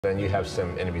Then you have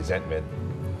any resentment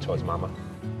towards Mama?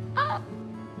 I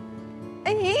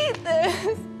hate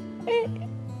this.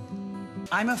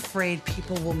 I'm afraid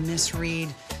people will misread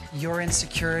your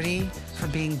insecurity for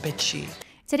being bitchy.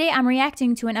 Today, I'm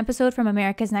reacting to an episode from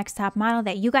America's Next Top Model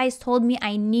that you guys told me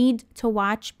I need to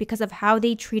watch because of how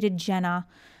they treated Jenah.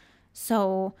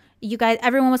 So you guys,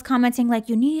 everyone was commenting like,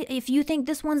 if you think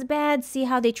this one's bad, see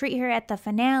how they treat her at the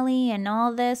finale and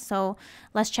all this. So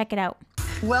let's check it out.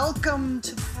 Welcome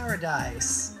to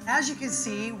paradise. As you can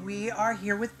see, we are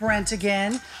here with Brent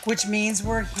again, which means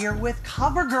we're here with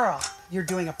CoverGirl. You're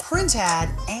doing a print ad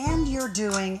and you're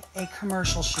doing a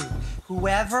commercial shoot.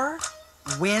 Whoever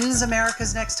wins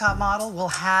America's Next Top Model will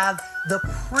have the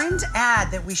print ad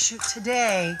that we shoot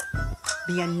today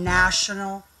be a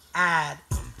national ad.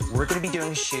 We're going to be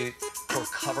doing a shoot for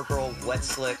CoverGirl Wet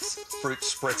Slicks Fruit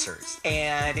Spritzers.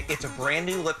 And it's a brand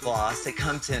new lip gloss. It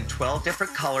comes in 12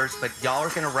 different colors, but y'all are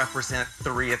going to represent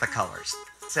 3 of the colors.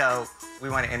 So we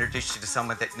want to introduce you to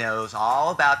someone that knows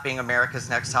all about being America's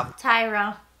Next Top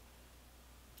Tyra.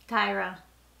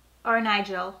 Or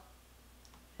Nigel.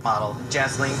 Model,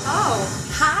 Jasmine. Oh,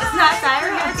 hi. It's not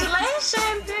Tyra.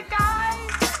 Congratulations, you guys.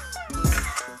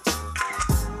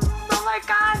 Oh my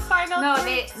God, final. No,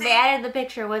 they added the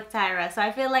picture with Tyra, so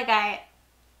I feel like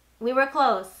we were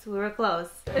close.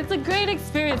 It's a great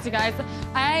experience, you guys.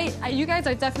 You guys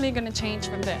are definitely gonna change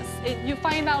from this. You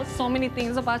find out so many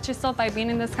things about yourself by being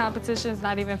in this competition. It's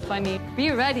not even funny.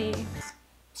 Be ready.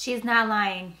 She's not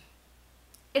lying.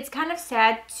 It's kind of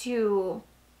sad to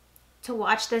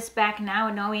watch this back now,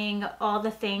 knowing all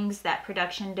the things that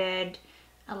production did,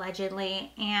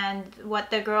 allegedly, and what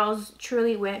the girls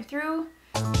truly went through.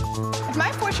 If my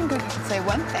fortune cookie could say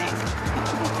one thing,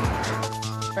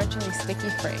 virtually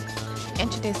sticky-free.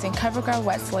 Introducing CoverGirl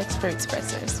Wet Slicks Fruit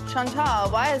Spritzers. Chantal,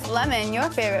 why is lemon your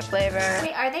favorite flavor?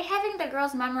 Wait, are they having the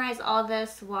girls memorize all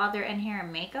this while they're in hair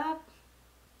and makeup?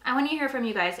 I want to hear from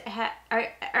you guys. Are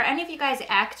any of you guys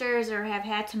actors or have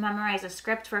had to memorize a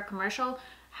script for a commercial?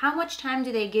 How much time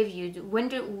do they give you?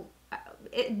 Do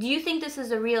you think this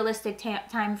is a realistic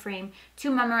time frame to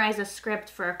memorize a script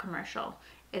for a commercial?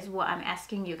 Is what I'm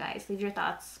asking you guys. Leave your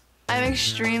thoughts. I'm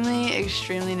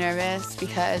extremely nervous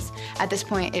because at this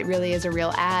point it really is a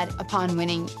real ad. Upon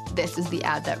winning, this is the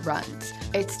ad that runs.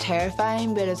 It's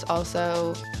terrifying, but it's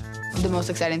also the most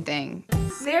exciting thing.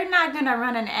 They're not gonna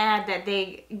run an ad that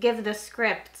they give the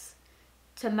scripts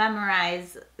to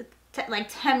memorize like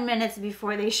 10 minutes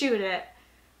before they shoot it.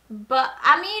 But,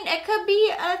 I mean, it could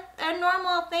be a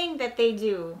normal thing that they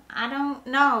do. I don't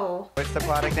know. What's the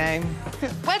product name?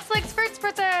 Wet Slicks Fruit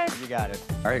Spritzers. You got it.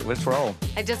 All right, let's roll.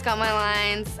 I just got my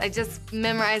lines. I just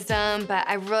memorized them, but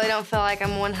I really don't feel like I'm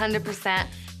 100%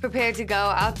 prepared to go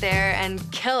out there and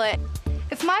kill it.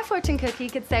 If my fortune cookie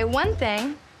could say one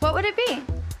thing, what would it be?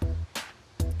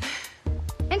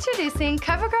 Introducing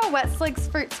CoverGirl Wet Slicks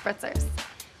Fruit Spritzers.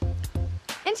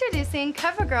 Introducing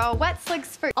CoverGirl Wet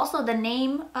Slicks Fruit. Also, the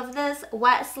name of this,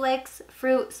 Wet Slicks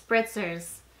Fruit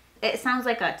Spritzers. It sounds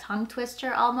like a tongue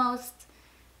twister almost.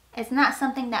 It's not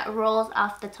something that rolls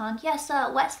off the tongue. Yes,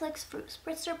 Wet Slicks Fruit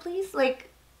Spritzer, please.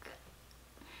 Like,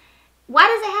 why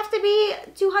does it have to be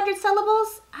 200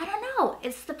 syllables? I don't know.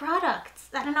 It's the product.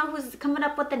 I don't know who's coming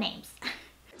up with the names.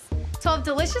 12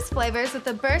 delicious flavors with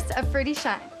a burst of fruity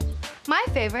shine. My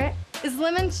favorite is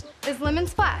lemon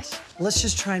splash. Let's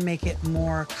just try and make it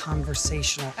more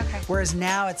conversational. Okay. Whereas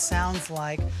now it sounds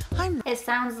like It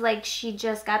sounds like she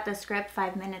just got the script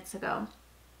 5 minutes ago.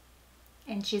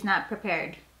 And she's not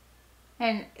prepared.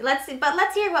 And let's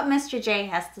hear what Mr. J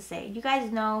has to say. You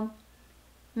guys know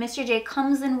Mr. J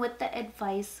comes in with the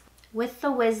advice, with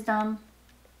the wisdom.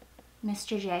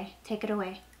 Mr. J, take it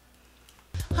away.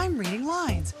 I'm reading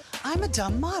lines. I'm a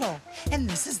dumb model, and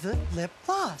this is the lip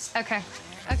gloss. Okay,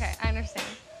 I understand.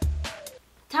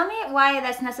 Tell me why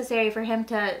that's necessary for him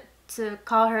to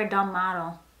call her a dumb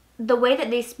model. The way that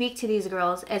they speak to these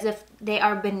girls as if they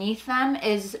are beneath them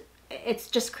it's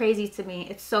just crazy to me.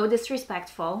 It's so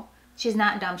disrespectful. She's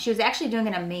not dumb. She was actually doing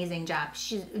an amazing job.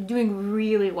 She's doing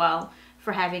really well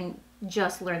for having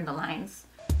just learned the lines.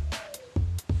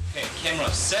 Okay, camera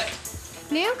set.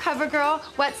 New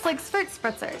CoverGirl Wet Slicks Fruit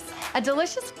Spritzers. A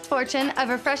delicious fortune of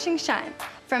refreshing shine.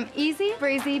 From easy,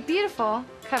 breezy, beautiful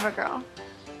CoverGirl.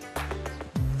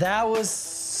 That was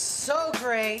so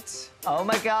great. Oh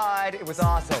my God, it was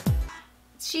awesome.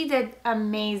 She did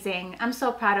amazing. I'm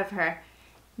so proud of her.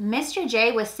 Mr.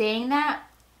 J was saying that,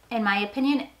 in my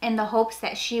opinion, in the hopes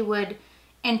that she would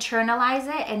internalize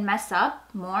it and mess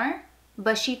up more.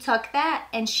 But she took that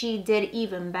and she did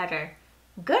even better.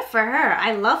 Good for her.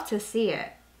 I love to see it.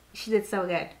 She did so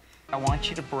good. I want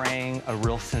you to bring a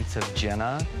real sense of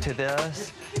Jenah to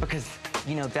this because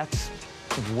you know, that's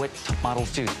what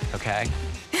models do, okay?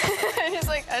 I'm just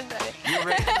like, I'm ready. You're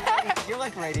ready. You're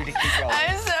like ready to keep going.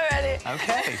 I'm so ready.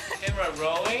 Okay. Camera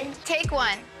rolling. Take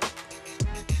one.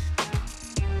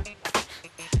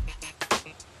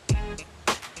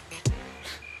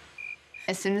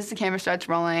 As soon as the camera starts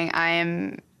rolling, I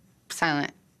am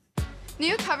silent.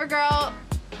 New CoverGirl.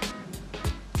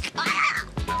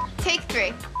 Take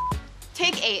 3.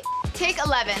 Take 8. Take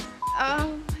 11.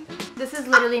 Oh my God. This is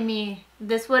literally me.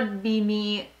 This would be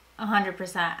me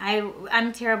 100%.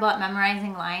 I'm terrible at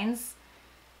memorizing lines.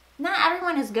 Not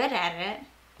everyone is good at it.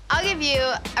 I'll give you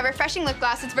a refreshing lip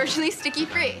gloss that's virtually sticky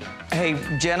free. Hey,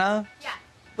 Jenna. Yeah.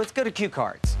 Let's go to cue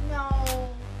cards. No.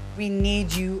 We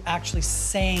need you actually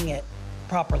saying it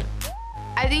properly.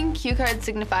 I think cue card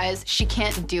signifies she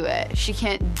can't do it. She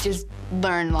can't just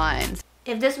learn lines.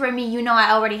 If this were me, you know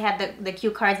I already had the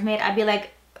cue cards made. I'd be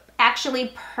like,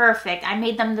 actually perfect. I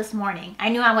made them this morning. I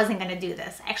knew I wasn't gonna do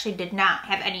this. I actually did not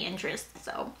have any interest.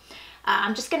 So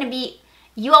I'm just gonna be,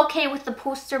 you okay with the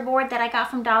poster board that I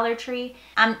got from Dollar Tree?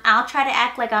 I'll try to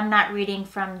act like I'm not reading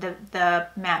from the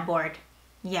mat board.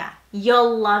 Yeah,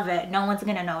 you'll love it. No one's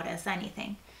gonna notice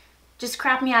anything. Just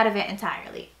crop me out of it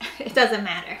entirely. It doesn't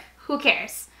matter. Who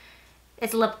cares?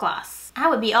 It's lip gloss. I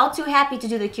would be all too happy to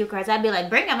do the cue cards. I'd be like,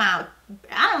 bring them out.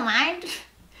 I don't mind.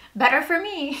 Better for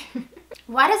me.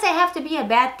 Why does it have to be a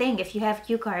bad thing if you have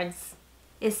cue cards?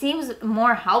 It seems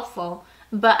more helpful.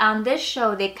 But on this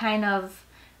show, they kind of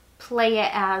play it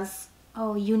as,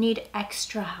 oh, you need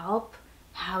extra help?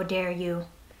 How dare you?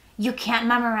 You can't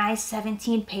memorize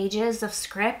 17 pages of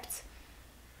script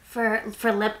for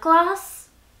lip gloss?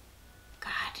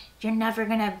 God, you're never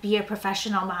gonna be a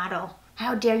professional model.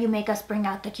 How dare you make us bring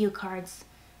out the cue cards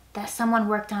that someone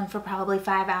worked on for probably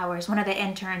 5 hours, one of the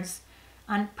interns,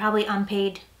 probably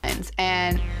unpaid.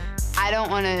 And I don't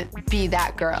want to be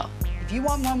that girl. If you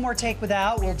want one more take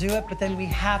without, we'll do it, but then we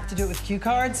have to do it with cue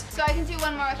cards. So I can do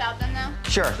one more without them now?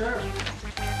 Sure.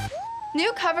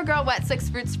 New CoverGirl Wet Slicks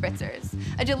Fruit Spritzers.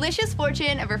 A delicious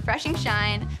fortune of refreshing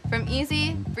shine from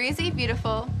easy, breezy,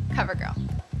 beautiful CoverGirl.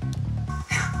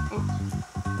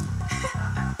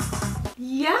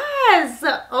 Yes!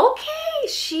 Okay,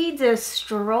 she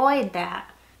destroyed that.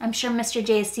 I'm sure Mr.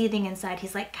 J is seething inside.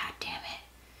 He's like, God damn it.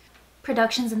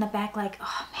 Production's in the back like,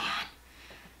 oh man,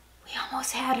 we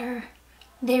almost had her.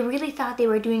 They really thought they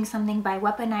were doing something by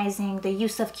weaponizing the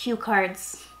use of cue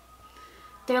cards.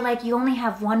 They're like, you only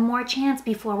have one more chance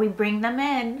before we bring them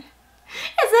in. As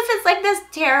if it's like this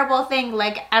terrible thing,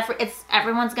 like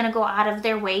everyone's gonna go out of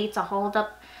their way to hold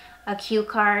up a cue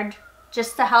card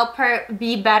just to help her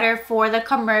be better for the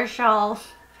commercial,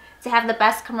 to have the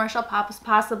best commercial pop as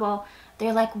possible.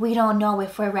 They're like, we don't know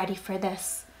if we're ready for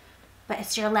this, but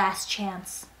it's your last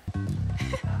chance.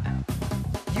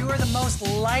 You are the most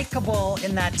likable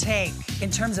in that take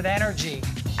in terms of energy.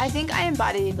 I think I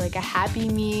embodied like a happy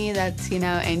me that's, you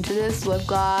know, into this lip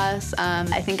gloss.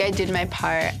 I think I did my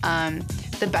part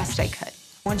the best I could.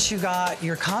 Once you got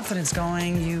your confidence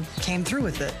going, you came through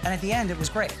with it. And at the end, it was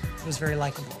great. It was very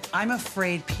likable. I'm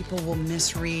afraid people will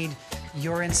misread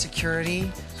your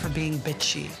insecurity for being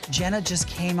bitchy. Jenna just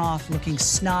came off looking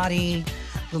snotty,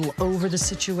 a little over the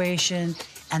situation,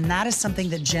 and that is something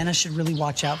that Jenna should really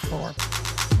watch out for.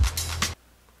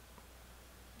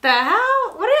 The hell?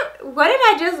 What did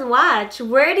I just watch?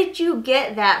 Where did you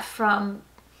get that from?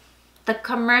 The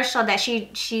commercial that she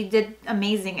did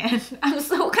amazing in. I'm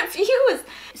so confused.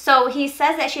 So he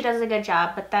says that she does a good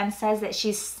job, but then says that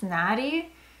she's snotty.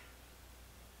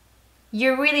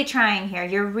 You're really trying here.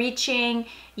 You're reaching.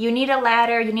 You need a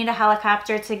ladder. You need a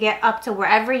helicopter to get up to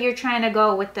wherever you're trying to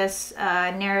go with this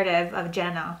narrative of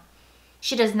Jenna.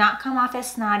 She does not come off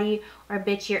as snotty or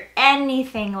bitchy or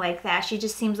anything like that. She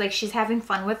just seems like she's having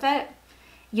fun with it.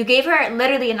 You gave her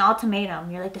literally an ultimatum.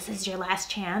 You're like, this is your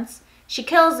last chance. She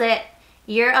kills it.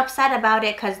 You're upset about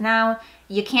it because now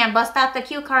you can't bust out the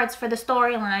cue cards for the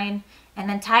storyline. And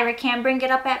then Tyra can't bring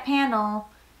it up at panel.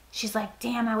 She's like,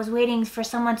 damn, I was waiting for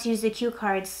someone to use the cue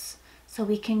cards so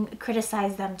we can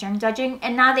criticize them during judging.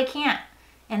 And now they can't.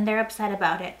 And they're upset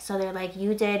about it. So they're like,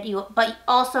 but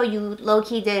also you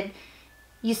low-key did,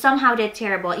 you somehow did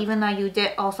terrible, even though you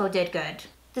also did good.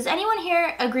 Does anyone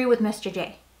here agree with Mr.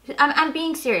 J? I'm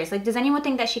being serious. Like, does anyone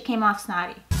think that she came off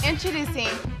snotty? Introducing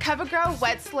CoverGirl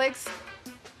Wet Slicks.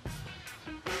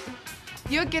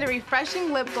 You'll get a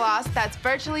refreshing lip gloss that's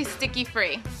virtually sticky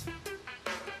free.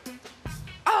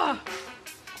 Oh,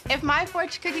 if my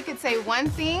fortune cookie could say one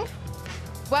thing,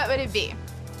 what would it be?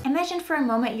 Imagine for a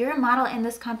moment you're a model in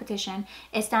this competition.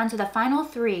 It's down to the final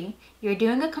 3. You're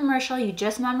doing a commercial. You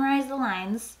just memorized the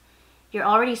lines. You're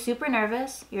already super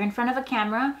nervous. You're in front of a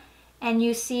camera and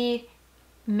you see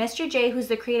Mr. J, who's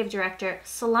the creative director,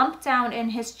 slumped down in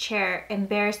his chair,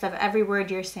 embarrassed of every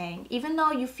word you're saying. Even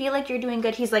though you feel like you're doing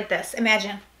good, he's like this.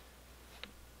 Imagine.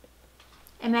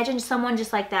 Imagine someone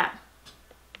just like that.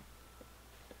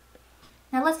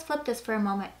 Now let's flip this for a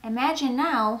moment. Imagine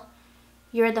now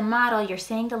you're the model, you're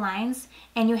saying the lines,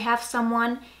 and you have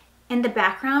someone in the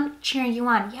background cheering you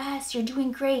on. Yes, you're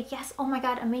doing great. Yes, oh my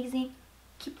God, amazing.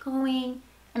 Keep going.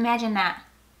 Imagine that.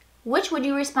 Which would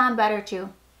you respond better to?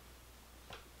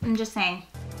 I'm just saying.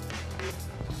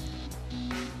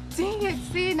 Dang it,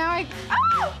 see, now I...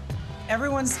 Oh!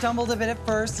 Everyone stumbled a bit at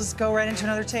first. Let's go right into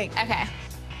another take. Okay.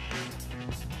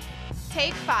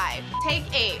 Take 5, take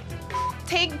 8,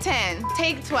 take 10,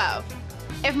 take 12.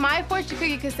 If my fortune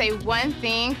cookie could say one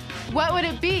thing, what would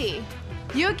it be?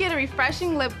 You'll get a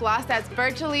refreshing lip gloss that's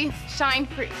virtually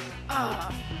shine-free.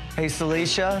 Oh. Hey,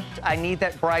 Celicia, I need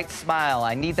that bright smile.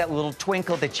 I need that little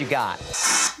twinkle that you got.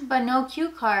 But no cue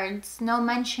cards, no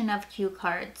mention of cue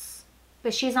cards.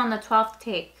 But she's on the 12th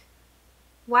take.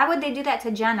 Why would they do that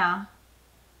to Jenah?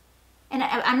 And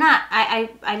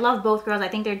I love both girls. I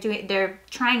think they're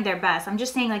trying their best. I'm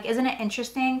just saying, like, isn't it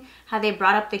interesting how they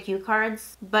brought up the cue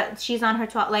cards, but she's on her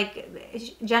 12th, like,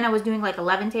 Jenah was doing like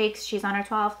 11 takes, she's on her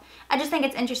 12th. I just think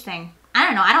it's interesting. I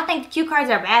don't know. I don't think cue cards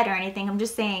are bad or anything. I'm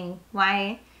just saying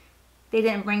why they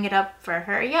didn't bring it up for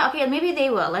her. Yeah, okay, maybe they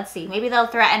will. Let's see. Maybe they'll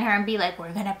threaten her and be like,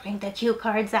 we're gonna bring the cue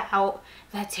cards out.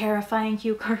 The terrifying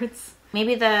cue cards.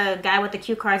 Maybe the guy with the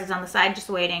cue cards is on the side just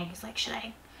waiting. He's like, should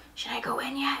I go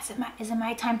in yet? Is it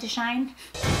my time to shine?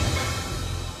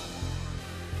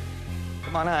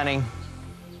 Come on, honey.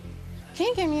 Can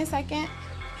you give me a second?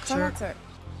 Sure.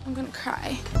 I'm gonna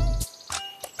cry.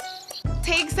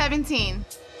 Take 17.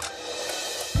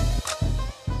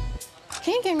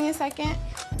 Can you give me a second?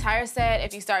 Tyra said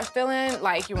if you start feeling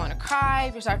like you want to cry,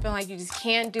 if you start feeling like you just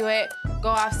can't do it, go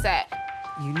offset.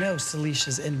 You know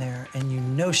Celicia's in there, and you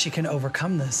know she can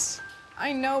overcome this.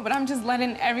 I know, but I'm just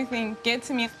letting everything get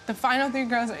to me. The final 3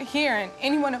 girls are here, and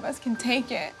any one of us can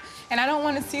take it. And I don't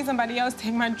want to see somebody else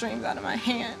take my dreams out of my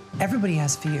hand. Everybody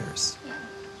has fears. Yeah.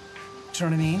 Do you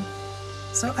know what I mean?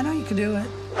 So I know you can do it.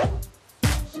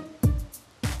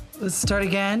 Let's start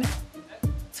again.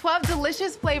 12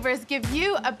 delicious flavors give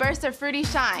you a burst of fruity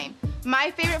shine. My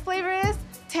favorite flavor is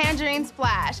tangerine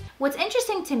splash. What's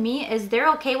interesting to me is they're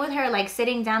okay with her like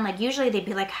sitting down. Like usually they'd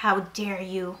be like, how dare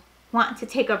you want to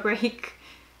take a break?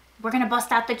 We're gonna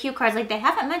bust out the cue cards. Like they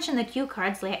haven't mentioned the cue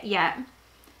cards yet.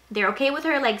 They're okay with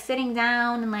her like sitting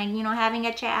down and like, you know, having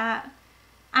a chat.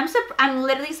 I'm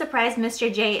literally surprised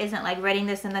Mr. J isn't like writing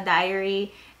this in the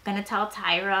diary, gonna tell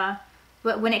Tyra.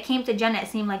 But when it came to Jenah, it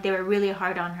seemed like they were really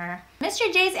hard on her.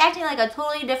 Mr. J's acting like a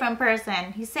totally different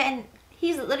person. He's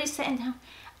literally sitting down.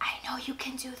 I know you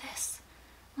can do this.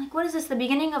 I'm like, what is this, the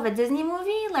beginning of a Disney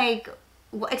movie? Like,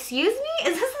 what, excuse me?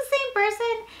 Is this the same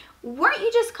person? Weren't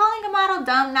you just calling a model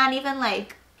dumb not even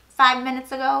like 5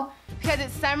 minutes ago? Because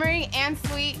it's summery and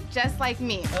sweet, just like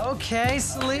me. Okay,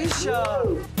 Celicia.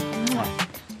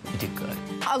 You did good.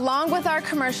 Along with our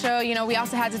commercial, you know, we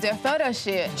also had to do a photo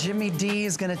shoot. Jimmy D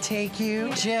is gonna take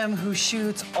you. Jim, who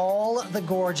shoots all the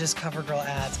gorgeous CoverGirl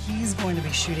ads, he's going to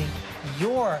be shooting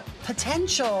your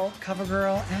potential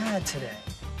CoverGirl ad today.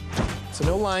 So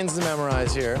no lines to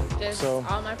memorize here. Just So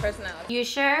all my personality. You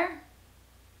sure?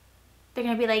 They're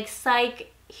gonna be like,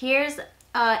 psych, here's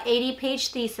a 80-page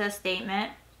thesis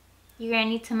statement. You're gonna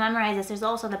need to memorize this. There's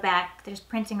also the back. There's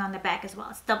printing on the back as well.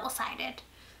 It's double-sided.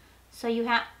 So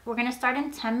we're gonna start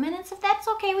in 10 minutes if that's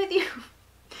okay with you.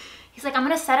 He's like, I'm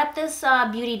gonna set up this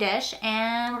beauty dish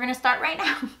and we're gonna start right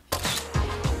now.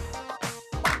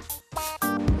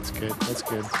 that's good. That's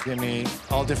good. Give me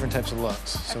all different types of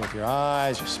looks. So with your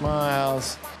eyes, your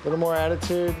smiles, a little more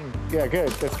attitude. Yeah, good.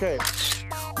 That's great.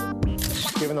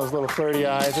 Giving those little flirty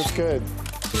eyes. That's good.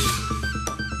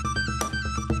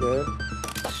 Good.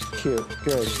 Cute.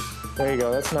 Good. There you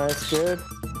go. That's nice. Good.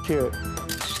 Cute.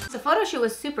 The photo shoot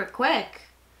was super quick.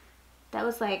 That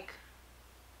was like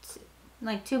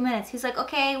 2 minutes. He's like,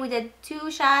 okay, we did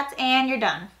 2 shots and you're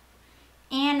done.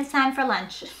 And it's time for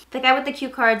lunch. The guy with the cue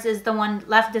cards is the one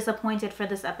left disappointed for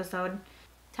this episode.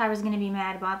 Tyra's gonna be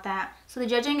mad about that. So the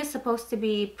judging is supposed to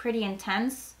be pretty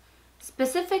intense,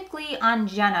 specifically on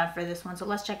Jenah for this one, so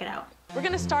let's check it out. We're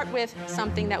going to start with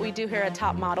something that we do here at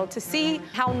Top Model to see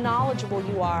how knowledgeable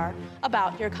you are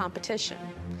about your competition.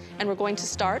 And we're going to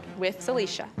start with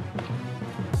Celicia.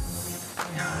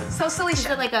 So Celicia. Is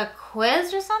it like a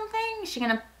quiz or something? Is she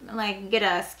gonna like get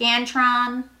a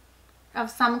Scantron of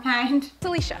some kind?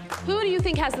 Celicia, who do you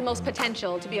think has the most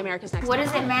potential to be America's Next Top Model?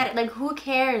 What does it matter? Like, who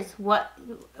cares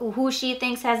who she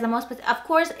thinks has the most potential? Of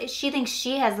course, she thinks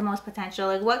she has the most potential.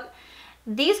 Like, what?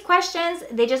 These questions,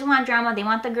 they just want drama. They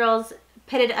want the girls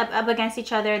pitted up against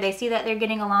each other. They see that they're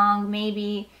getting along,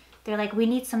 maybe. They're like, we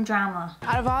need some drama.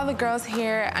 Out of all the girls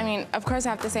here, I mean, of course I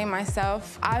have to say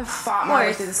myself. I've fought my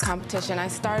way through this competition. I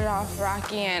started off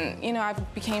rocky and, you know, I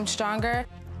became stronger.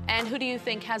 And who do you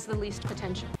think has the least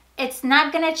potential? It's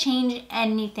not gonna change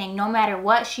anything, no matter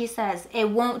what she says. It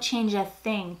won't change a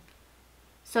thing.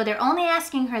 So they're only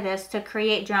asking her this to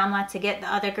create drama, to get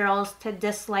the other girls to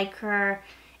dislike her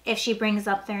if she brings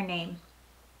up their name.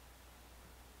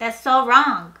 That's so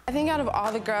wrong. I think out of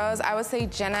all the girls, I would say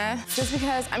Jenah, just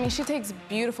because, I mean, she takes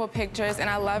beautiful pictures and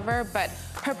I love her, but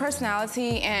her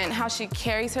personality and how she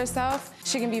carries herself,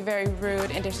 she can be very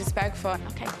rude and disrespectful.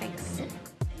 Okay, thanks.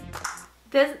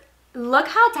 Look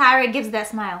how Tyra gives that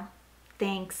smile.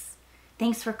 Thanks.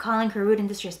 Thanks for calling her rude and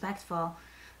disrespectful.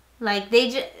 Like,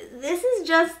 this is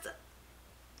just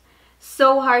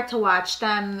so hard to watch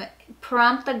them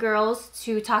prompt the girls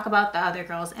to talk about the other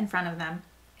girls in front of them,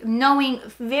 knowing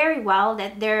very well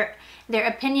that their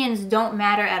opinions don't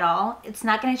matter at all. It's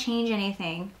not going to change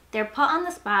anything. They're put on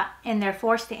the spot and they're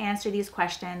forced to answer these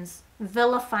questions,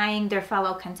 vilifying their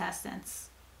fellow contestants.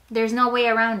 There's no way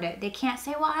around it. They can't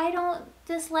say, well, I don't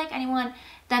dislike anyone.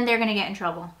 Then they're going to get in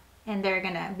trouble and they're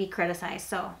going to be criticized.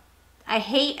 So I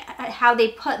hate how they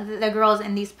put the girls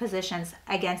in these positions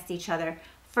against each other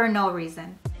for no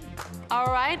reason. All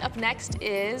right, up next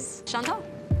is Chantal.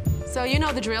 So you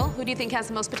know the drill. Who do you think has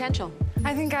the most potential?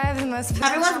 I think I have the most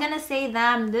potential. Everyone's gonna say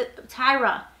them.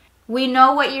 Tyra, we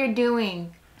know what you're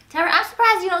doing. Tyra, I'm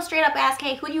surprised you don't straight up ask,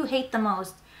 hey, who do you hate the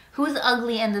most? Who's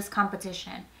ugly in this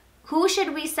competition? Who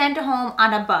should we send home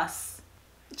on a bus?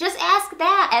 Just ask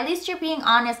that. At least you're being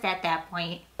honest at that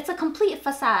point. It's a complete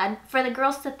facade for the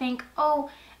girls to think, oh,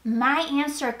 my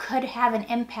answer could have an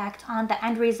impact on the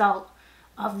end result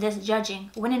of this judging,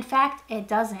 when in fact it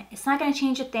doesn't. It's not going to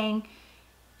change a thing.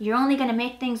 You're only going to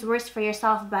make things worse for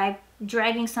yourself by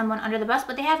dragging someone under the bus,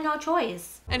 but they have no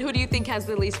choice. And who do you think has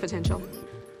the least potential?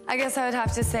 I guess I would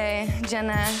have to say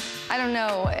Jenah. I don't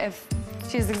know if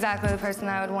she's exactly the person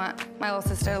I would want my little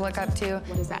sister to look up to.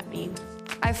 What does that mean?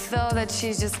 I feel that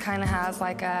she just kind of has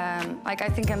like I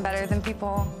think I'm better than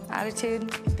people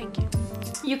attitude. Thank you.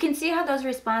 You can see how those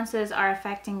responses are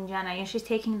affecting Jenah. You know, she's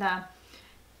taking the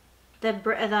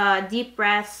deep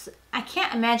breaths. I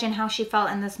can't imagine how she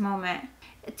felt in this moment.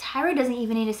 Tyra doesn't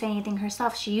even need to say anything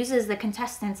herself. She uses the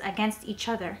contestants against each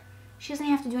other. She doesn't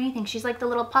have to do anything. She's like the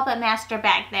little puppet master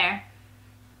back there.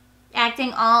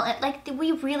 Acting all, like,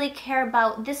 we really care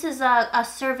about, this is a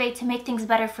survey to make things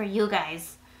better for you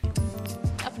guys.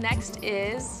 Up next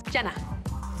is Jenah.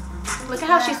 Look at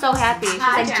how she's so happy. She's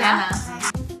like, Jenah.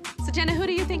 So Jenah, who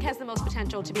do you think has the most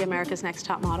potential to be America's Next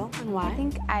Top Model, and why? I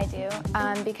think I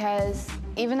do, because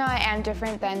even though I am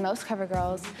different than most cover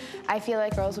girls, I feel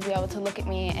like girls will be able to look at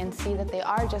me and see that they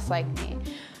are just like me.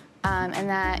 And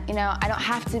that, you know, I don't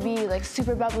have to be like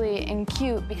super bubbly and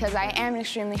cute because I am an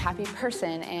extremely happy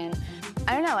person. And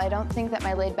I don't know, I don't think that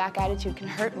my laid back attitude can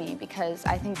hurt me because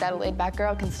I think that a laid back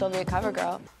girl can still be a cover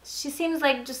girl. She seems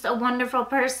like just a wonderful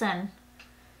person.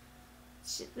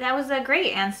 That was a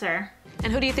great answer.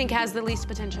 And who do you think has the least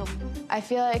potential? I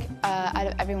feel like out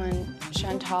of everyone,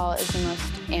 Chantal is the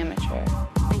most amateur.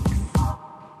 Thanks.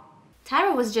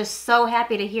 Tyra was just so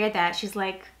happy to hear that. She's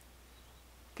like,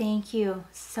 thank you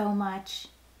so much.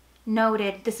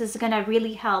 Noted. This is gonna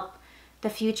really help the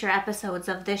future episodes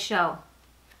of this show.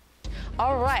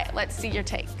 All right, let's see your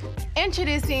take.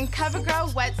 Introducing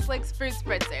CoverGirl Wet Slicks Fruit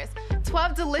Spritzers.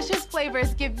 12 delicious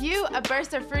flavors give you a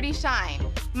burst of fruity shine.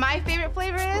 My favorite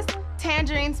flavor is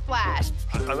Tangerine Splash.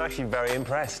 I'm actually very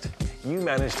impressed. You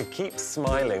managed to keep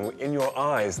smiling in your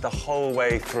eyes the whole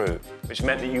way through, which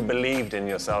meant that you believed in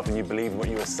yourself and you believed what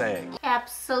you were saying.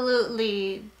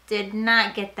 Absolutely did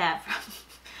not get that from.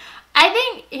 I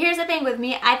think, here's the thing with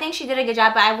me, I think she did a good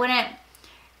job, but I wouldn't,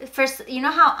 first, you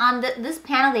know how on this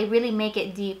panel they really make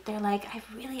it deep. They're like,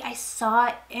 I saw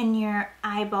it in your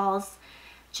eyeballs,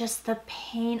 just the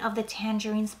pain of the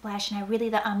tangerine splash, and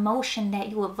the emotion that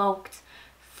you evoked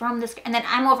from this. And then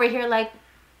I'm over here like,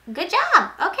 good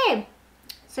job, okay.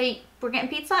 So we're getting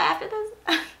pizza after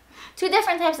this? Two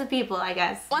different types of people, I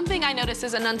guess. One thing I notice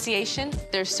is enunciation.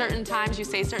 There's certain times you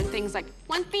say certain things like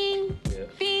one thing,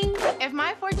 thing. If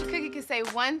my fortune cookie could say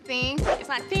one thing. It's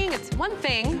not thing, it's one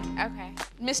thing. Okay.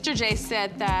 Mr. J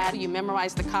said that you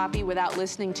memorized the copy without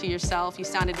listening to yourself. You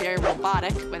sounded very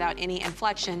robotic without any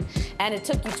inflection. And it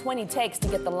took you 20 takes to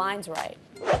get the lines right.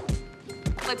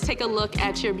 Let's take a look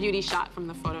at your beauty shot from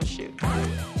the photo shoot.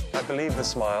 I believe the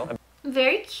smile.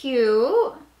 Very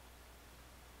cute.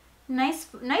 Nice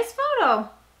photo.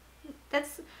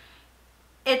 That's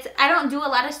I don't do a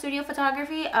lot of studio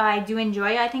photography. I do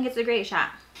enjoy it. I think it's a great shot.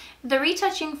 The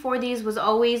retouching for these was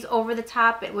always over the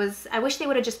top. I wish they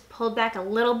would have just pulled back a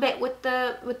little bit with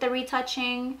the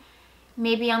retouching.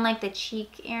 Maybe on like the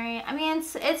cheek area. I mean,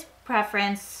 it's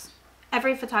preference.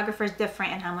 Every photographer is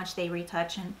different in how much they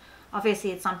retouch, and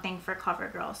obviously it's something for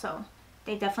CoverGirl, so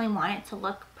they definitely want it to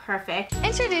look perfect.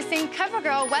 Introducing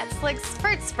CoverGirl Wet Slicks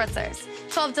Fruit Spritzers.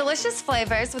 12 delicious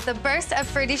flavors with a burst of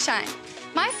fruity shine.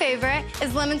 My favorite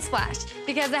is Lemon Splash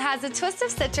because it has a twist of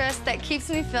citrus that keeps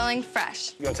me feeling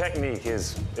fresh. Your technique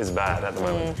is bad at the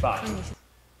moment, but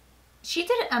she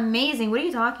did amazing. What are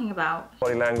you talking about?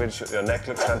 body language, your neck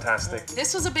looks fantastic.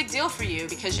 This was a big deal for you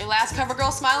because your last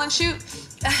CoverGirl Smile and Shoot.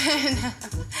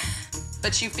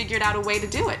 But you figured out a way to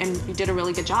do it, and you did a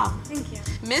really good job. Thank you.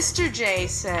 Mr. J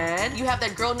said, you have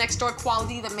that girl next door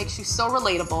quality that makes you so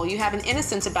relatable. You have an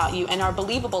innocence about you and are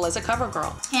believable as a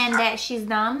CoverGirl. And that she's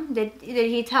dumb. Did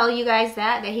he tell you guys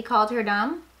that he called her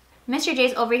dumb? Mr.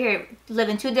 J's over here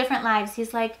living two different lives.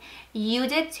 He's like, you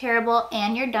did terrible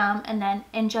and you're dumb, and then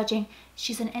in judging,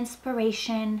 she's an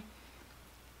inspiration.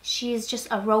 She's just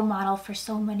a role model for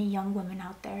so many young women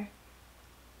out there.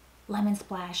 Lemon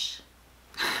Splash.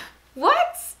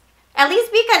 What? At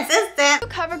least be consistent.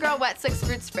 CoverGirl Wet Slicks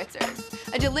Fruit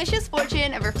Spritzers. A delicious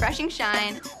fortune of refreshing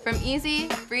shine from easy,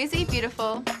 breezy,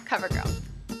 beautiful CoverGirl.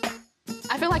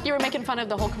 I feel like you were making fun of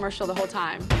the whole commercial the whole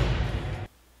time.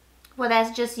 Well,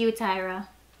 that's just you, Tyra.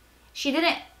 She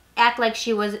didn't act like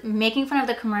she was making fun of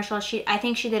the commercial. I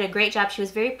think she did a great job. She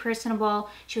was very personable.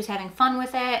 She was having fun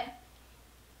with it.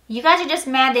 You guys are just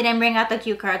mad they didn't bring out the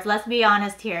cue cards. Let's be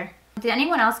honest here. Did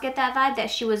anyone else get that vibe that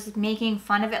she was making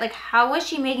fun of it? Like, how was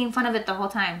she making fun of it the whole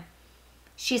time?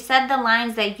 She said the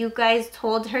lines that you guys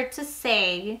told her to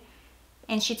say,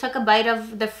 and she took a bite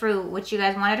of the fruit, which you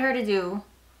guys wanted her to do.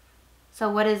 So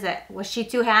what is it? Was she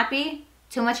too happy?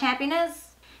 Too much happiness?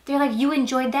 They're like, you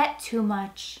enjoyed that too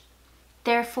much.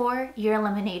 Therefore, you're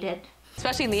eliminated.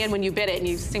 Especially in the end when you bit it and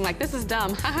you seem like, this is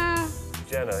dumb, haha.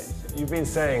 Jenna, you've been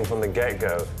saying from the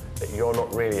get-go that you're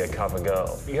not really a cover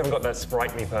girl. You haven't got that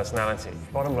sprightly personality.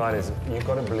 Bottom line is, you've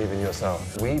got to believe in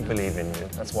yourself. We believe in you.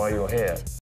 That's why you're here.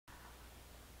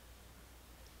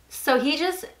 So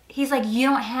he's like, you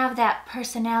don't have that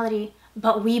personality,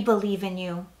 but we believe in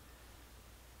you.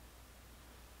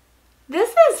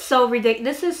 This is so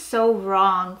ridiculous. This is so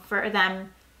wrong for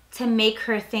them to make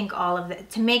her think all of it.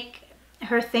 To make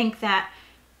her think that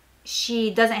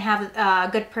she doesn't have a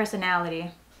good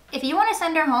personality. If you want to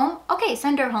send her home, okay,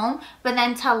 send her home. But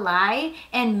then to lie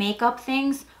and make up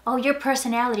things, oh, your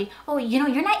personality, oh, you know,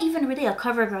 you're not even really a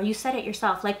cover girl. You said it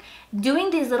yourself. Like, doing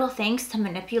these little things to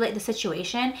manipulate the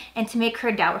situation and to make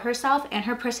her doubt herself and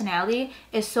her personality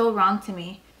is so wrong to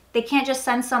me. They can't just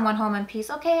send someone home in peace.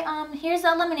 Okay, here's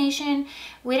the elimination.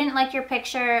 We didn't like your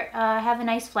picture. Have a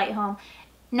nice flight home.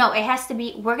 No, it has to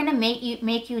be, we're gonna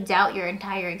make you doubt your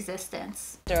entire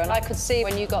existence. And I could see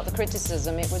when you got the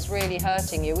criticism, it was really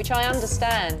hurting you, which I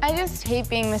understand. I just hate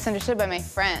being misunderstood by my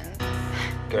friends.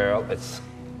 Girl, it's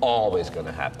always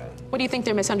gonna happen. What do you think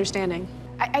they're misunderstanding?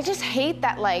 I just hate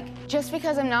that, like, just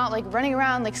because I'm not, like, running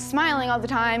around, like, smiling all the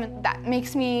time, that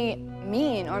makes me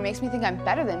mean or makes me think I'm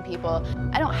better than people.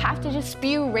 I don't have to just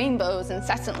spew rainbows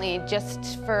incessantly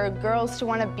just for girls to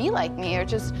want to be like me, or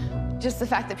just the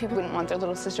fact that people wouldn't want their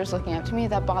little sisters looking up to me,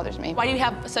 that bothers me. Why do you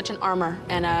have such an armor?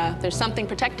 And there's something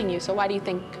protecting you, so why do you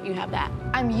think you have that?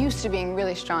 I'm used to being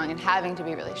really strong and having to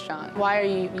be really strong. Why are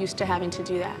you used to having to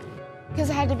do that?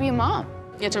 Because I had to be a mom.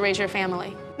 You had to raise your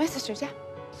family. My sisters, yeah.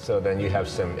 So then you have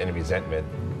any resentment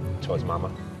towards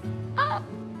Mama?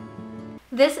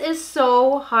 This is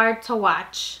so hard to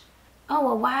watch. Oh,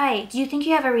 well, why? Do you think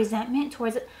you have a resentment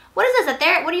towards it? What is this,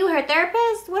 what are you, her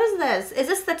therapist? What is this? Is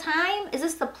this the time? Is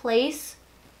this the place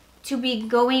to be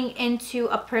going into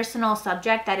a personal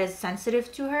subject that is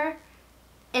sensitive to her?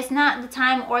 It's not the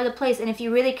time or the place, and if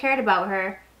you really cared about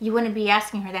her, you wouldn't be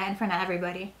asking her that in front of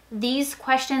everybody. These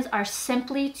questions are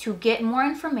simply to get more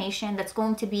information that's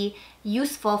going to be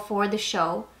useful for the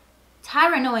show.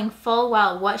 Tyra knowing full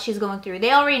well what she's going through.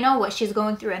 They already know what she's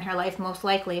going through in her life, most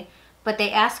likely, but they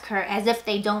ask her as if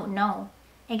they don't know.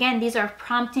 Again, these are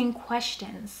prompting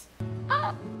questions.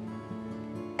 I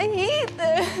hate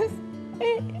this.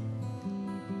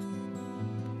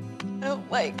 I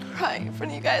don't like crying in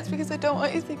front of you guys because I don't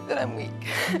want you to think that I'm weak.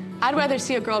 I'd rather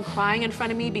see a girl crying in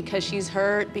front of me because she's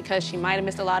hurt, because she might have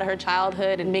missed a lot of her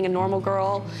childhood and being a normal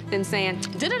girl, than saying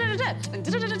da-da-da-da-da and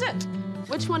da-da-da-da-da.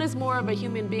 Which one is more of a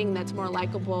human being that's more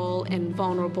likable and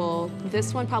vulnerable?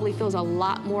 This one probably feels a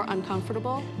lot more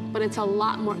uncomfortable, but it's a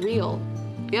lot more real.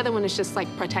 The other one is just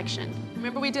like protection.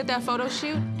 Remember we did that photo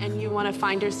shoot and you want to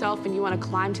find yourself and you want to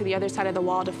climb to the other side of the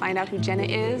wall to find out who Jenah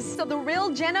is? So the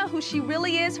real Jenah, who she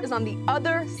really is on the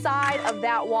other side of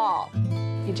that wall.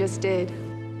 You just did.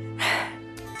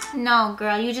 No,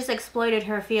 girl, you just exploited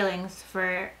her feelings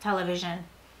for television.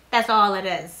 That's all it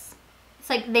is. It's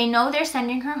like they know they're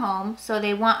sending her home, so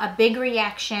they want a big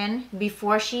reaction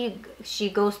before she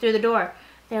goes through the door.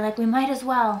 They're like, we might as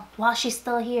well while she's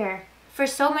still here. For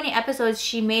so many episodes,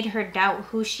 she made her doubt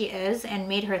who she is and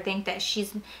made her think that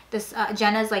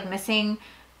Jenah's like missing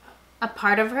a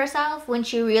part of herself when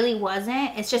she really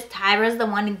wasn't. It's just Tyra's the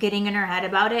one getting in her head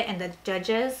about it, and the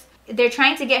judges. They're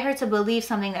trying to get her to believe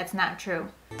something that's not true.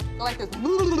 Like this. I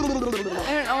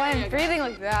don't know why I'm breathing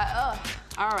like that. Ugh.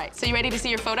 All right, so you ready to see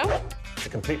your photo? It's a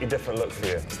completely different look for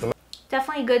you.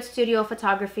 Definitely good studio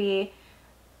photography.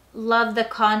 Love the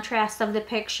contrast of the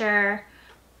picture.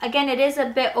 Again, it is a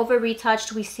bit over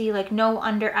retouched. We see like no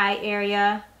under eye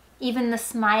area. Even the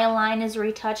smile line is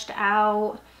retouched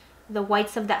out. The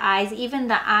whites of the eyes, even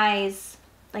the eyes,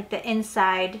 like the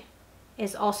inside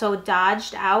is also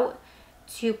dodged out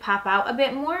to pop out a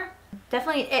bit more.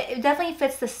 It definitely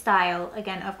fits the style,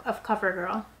 again, of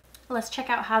CoverGirl. Let's check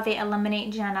out how they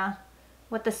eliminate Jenah,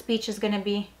 what the speech is gonna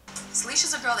be.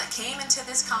 Celicia's a girl that came into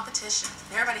this competition.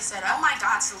 Everybody said, oh my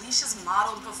God, Celicia's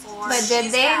modeled before. But did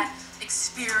She's they? Had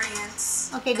experience.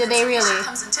 Okay, did they really? She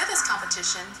comes into this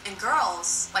competition, and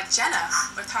girls like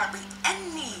Jenah, with hardly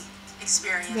any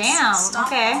experience,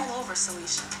 stomped all over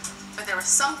Celicia. But there was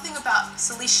something about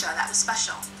Celicia that was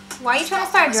special. Why are you trying to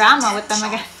start drama with them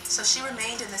again? So she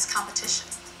remained in this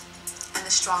competition, and the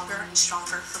stronger and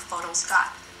stronger her photos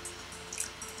got.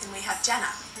 And we have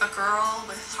Jenah, a girl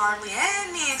with hardly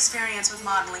any experience with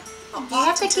modeling, but do you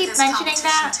have to keep mentioning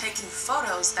that? Taking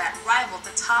photos that rivaled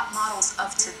the top models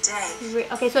of today.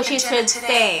 Okay, so she should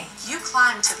stay. You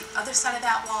climb to the other side of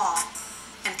that wall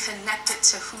and connect it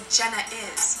to who Jenah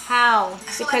is. How?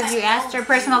 Because you asked her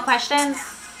personal questions?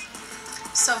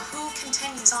 So who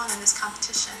continues on in this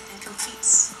competition and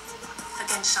competes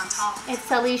against Chantal? It's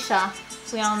Celicia.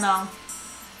 We all know.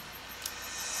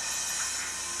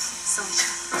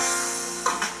 Celicia.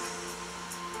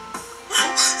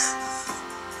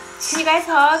 Can you guys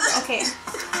hug? Okay.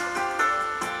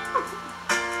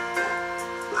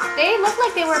 They look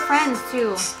like they were friends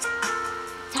too.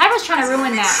 Tyra's trying to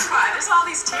ruin that. There's all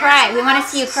these tears. Cry. We want to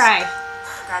see you cry.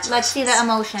 Let's see the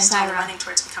emotion, Tyra.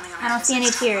 I don't see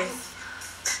any tears.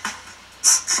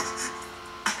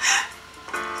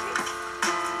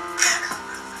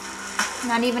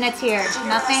 Not even a tear.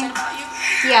 Nothing.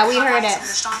 Yeah, we heard it. The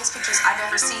strongest pictures I've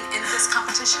ever seen in this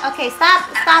competition. Okay,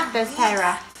 stop this,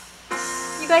 Tyra.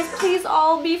 You guys, please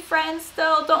all be friends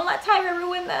still. Don't let Tyra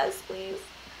ruin this, please.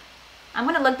 I'm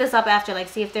gonna look this up after, like,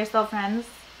 see if they're still friends.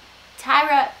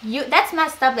 Tyra, that's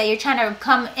messed up that you're trying to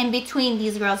come in between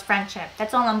these girls' friendship.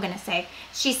 That's all I'm gonna say.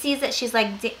 She sees it, she's like,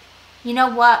 you know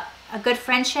what? A good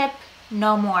friendship,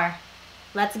 no more.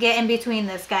 Let's get in between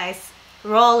this, guys.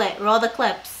 Roll it, roll the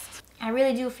clips. I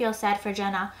really do feel sad for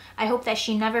Jenah. I hope that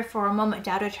she never for a moment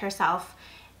doubted herself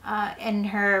and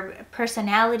her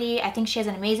personality. I think she has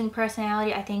an amazing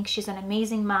personality. I think she's an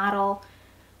amazing model.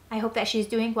 I hope that she's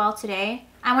doing well today.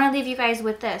 I want to leave you guys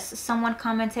with this. Someone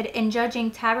commented, in judging,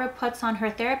 Tyra puts on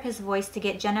her therapist's voice to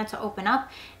get Jenah to open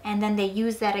up, and then they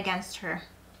use that against her.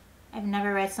 I've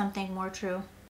never read something more true.